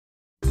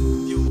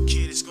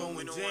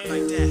going on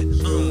like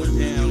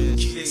that.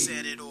 You can't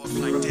set it off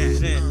like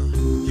that.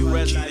 You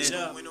resident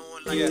going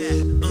on like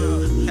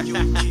that. You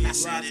can't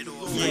set it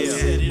off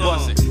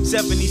like that.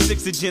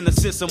 76 the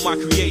genesis of my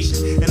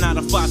creation, and out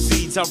of 5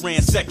 seeds I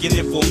ran second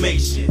in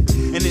formation.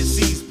 And this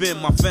seed's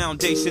been my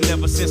foundation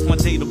ever since my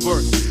date of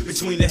birth,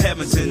 between the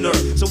heavens and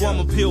earth. So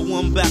I'ma peel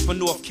one back for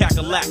North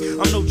Cackalack.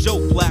 I'm no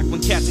joke black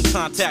when catching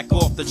contact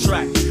off the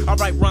track. I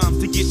write rhymes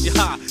to get you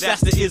high,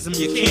 that's the ism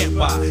you can't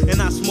buy.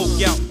 And I smoke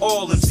out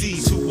all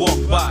MCs who walk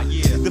by.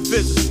 The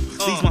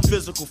physical leaves my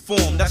physical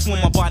form. That's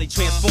when my body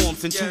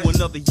transforms into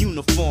another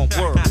uniform.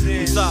 Word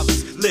from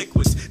solids,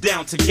 liquids,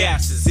 down to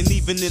gases. And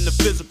even in the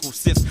physical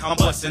sense, I'm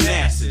busting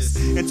asses.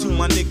 And to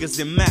my niggas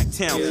in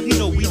Mactown, you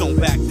know we don't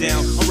back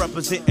down. I'm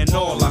representing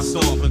all our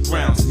stomping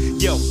grounds.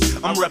 Yo,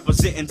 I'm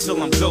representing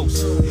till I'm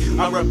ghost.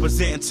 I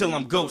represent until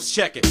I'm ghost.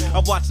 Check it. I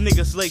watch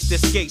niggas lace their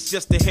skates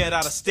just to head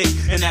out of state.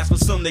 And that's when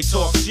some they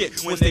talk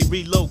shit when they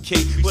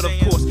relocate. But of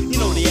course, you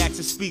know the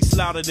action speaks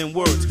louder than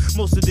words.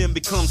 Most of them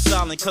become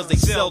silent cause they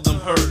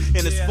seldom heard.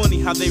 And it's funny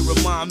how they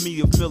remind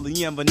me of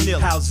Millie and Vanilla.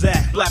 How's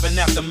that? Blabbing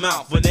out the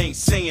mouth but they ain't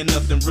saying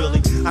nothing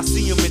really. I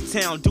see them in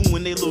town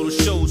doing their little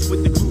shows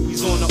with the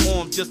groupies on the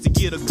arm just to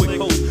get a quick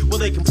post. Well,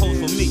 they can pose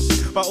for me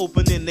by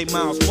opening their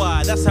mouths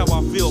wide. That's how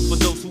I feel for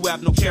those who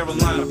have no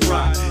Carolina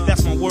pride.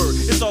 That's my word,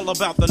 it's all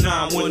about the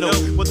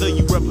 910. Whether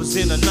you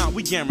represent or not,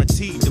 we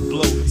guaranteed to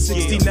blow.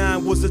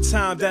 69 was the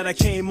time that I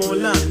came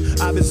online.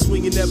 I've been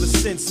swinging ever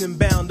since and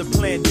bound to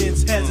plan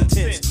dense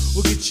hesitance.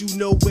 We'll get you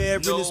nowhere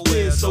in this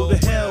biz, so to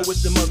hell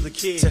with them other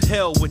kids. To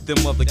hell with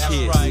them other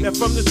kids. Right. Now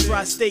from the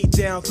tri-state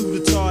down through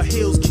the Tar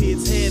Hills,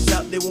 kids hands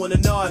out, they wanna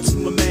nod to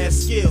my mad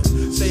skills.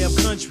 Say I'm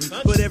country,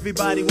 but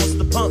everybody wants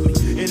to pump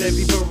me. In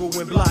every borough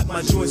and block,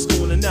 my joints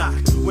gonna knock.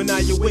 When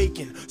I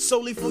awaken,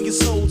 solely for your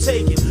soul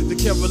taken. The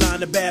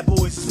Carolina bad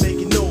boys is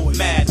making noise.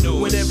 Mad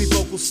noise. When every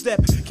vocal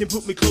step can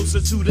put me closer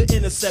to the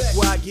intercept,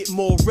 where I get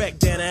more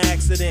wrecked than an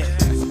accident.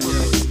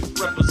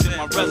 Represent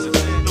my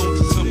resident, known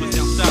to some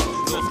down south,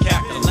 North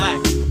Cackalack.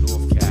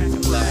 North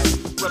Cackalack.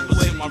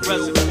 Represent my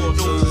resident,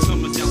 known to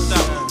some down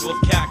south,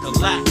 North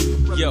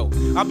Cackalack. Yo,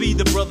 I be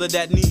the brother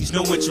that needs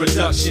no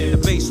introduction. The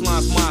bass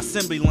line's my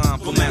assembly line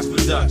for mass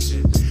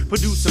production.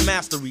 Producer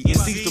mastery and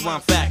seize the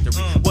rhyme factory.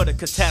 What a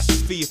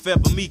catastrophe if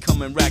ever me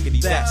coming raggedy.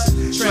 That's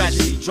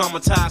tragedy,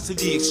 dramatized to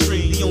the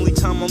extreme. The only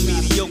time I'm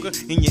mediocre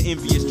in your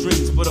envious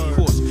dreams. But of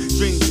course,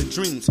 dreams are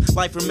dreams.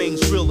 Life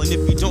remains real, and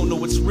if you don't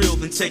know it's real,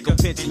 then take a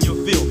pinch and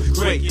you'll feel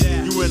great.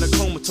 You're in a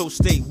comatose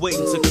state,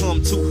 waiting to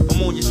come to.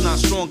 Ammonia's not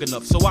strong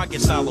enough, so I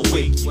guess I'll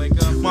awake.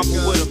 My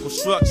poetical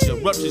structure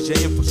ruptures your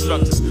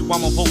infrastructures, while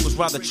my vocals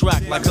ride the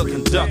track like a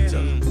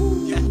conductor.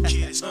 You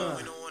kids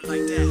going on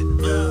like that.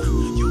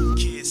 You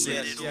kids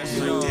set it off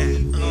like that.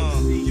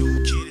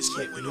 You kids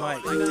going on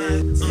like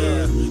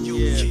that. You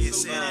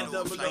kids set it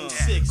off like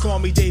that. Call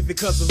me David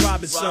cause of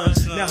Robinson.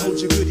 Now hold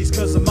your goodies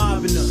cause I'm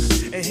mobbing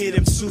them. And hear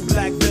them 2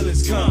 black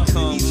villains come.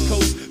 East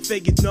Coast,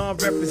 fake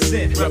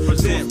non-represent.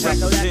 Represent.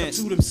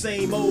 To them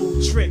same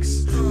old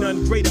tricks.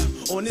 None greater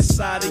on this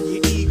side of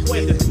your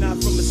equator. Not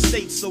from the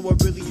States, so I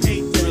really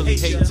hate to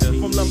hate ya.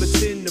 From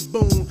Lumberton to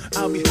Boone,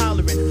 I'll be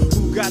hollering.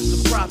 Who got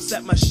the props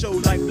at my show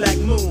like Black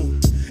Moon?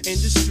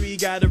 Industry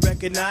gotta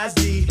recognize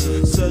the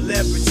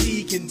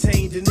celebrity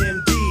contained in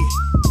MD.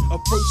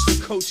 Approach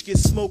the coach, get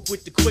smoked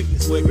with the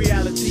quickness.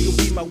 Reality will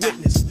be my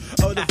witness.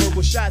 Other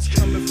verbal shots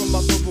coming from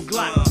my verbal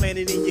glock,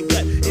 planted in your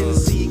gut.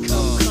 NC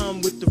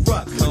come with the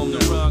ruck.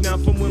 Now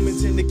from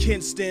Wilmington to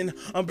Kinston,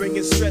 I'm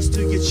bringing stress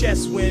to your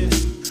chest when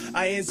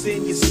I enter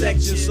in your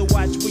section. So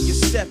watch where you're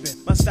stepping.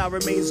 My style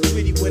remains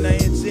gritty when I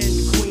enter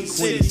in Queen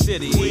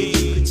City. Queen,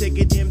 you can take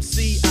an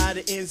MC out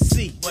of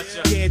NC.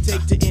 Can't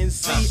take the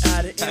NC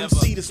out of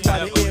MC. That's why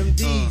the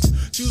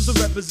MDs choose to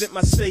represent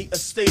my state, a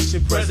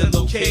station, present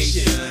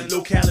location,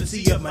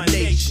 locality of my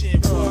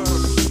nation.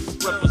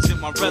 Represent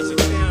my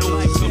resident,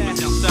 known to some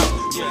down south,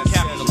 North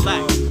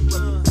Cackalack.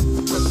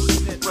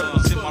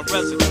 Represent my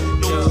resident,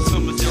 known to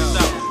some down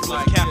south,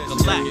 North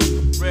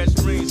Cackalack. Red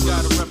Springs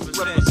gotta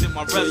represent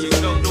my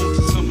resident, known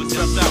to some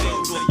down south,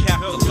 North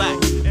Cackalack.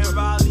 And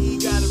Raleigh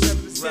gotta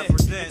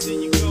represent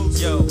till you go.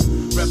 Yo,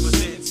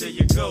 represent till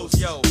you go.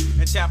 Yo,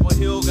 and Chapel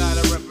Hill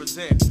gotta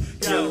represent.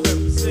 Yo,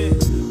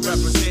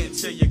 represent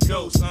till you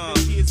go.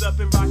 Kids up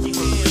in Rocky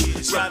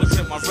Hands,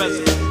 Represent my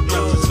resident,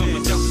 known to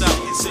some down south,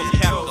 North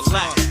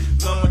Cackalack.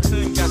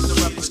 Lumberton got to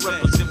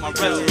represent my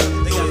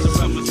resident. They got to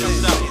represent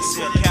south,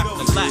 North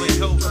Cackalack.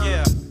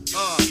 Yeah,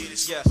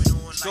 yes,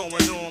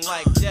 going on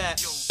like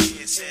that. Yo,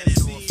 set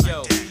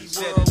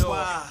it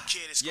off.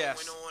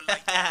 Yes.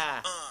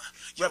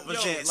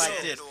 Represent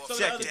like this.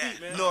 Check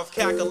it. North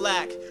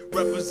Cackalack.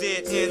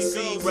 Represent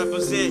NC.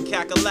 Represent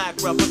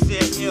Cackalack.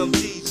 Represent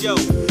MDs. Yo,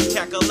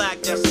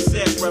 Cackalack, that's a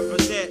set.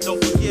 Represent.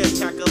 Don't forget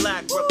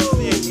Cackalack.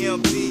 Represent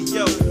MD.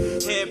 Yo,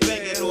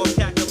 headbanging North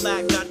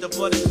Cackalack. Got the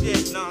butter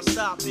shit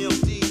non-stop.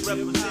 MD.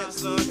 Represent,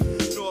 son.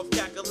 North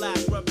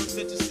Cackalack.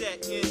 Represent your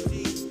set.